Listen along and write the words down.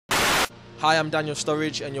Hi, I'm Daniel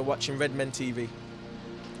Sturridge and you're watching Redmen TV.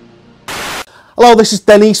 Hello, this is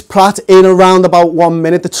Dennis Praet in around about 1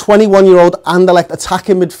 minute. The 21-year-old Anderlecht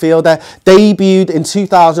attacking midfielder debuted in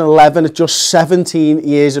 2011 at just 17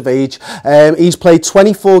 years of age. He's played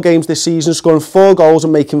 24 games this season, scoring 4 goals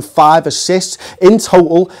and making 5 assists. In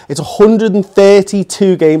total, it's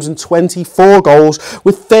 132 games and 24 goals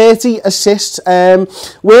with 30 assists.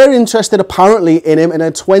 We're interested apparently in him in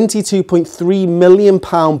a £22.3 million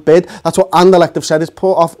bid. That's what Anderlecht have said. It's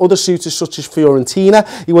put off other suitors such as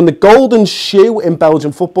Fiorentina. He won the Golden Shoe in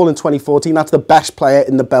Belgian football in 2014. That's the best player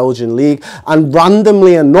in the Belgian league. And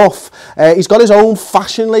randomly enough, he's got his own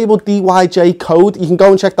fashion label, DYJ Code. You can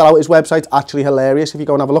go and check that out. His website's actually hilarious if you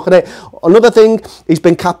go and have a look at it. Another thing, he's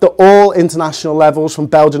been capped at all international levels from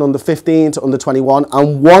Belgian under 15 to under 21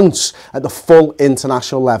 and once at the full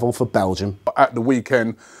international level for Belgium. At the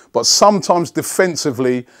weekend, but sometimes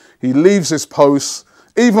defensively, he leaves his posts.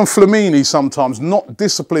 Even Flamini sometimes, not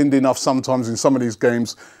disciplined enough sometimes in some of these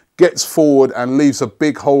games, gets forward and leaves a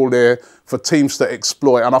big hole there for teams to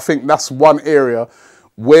exploit. And I think that's one area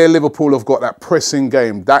where Liverpool have got that pressing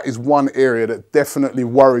game. That is one area that definitely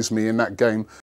worries me in that game.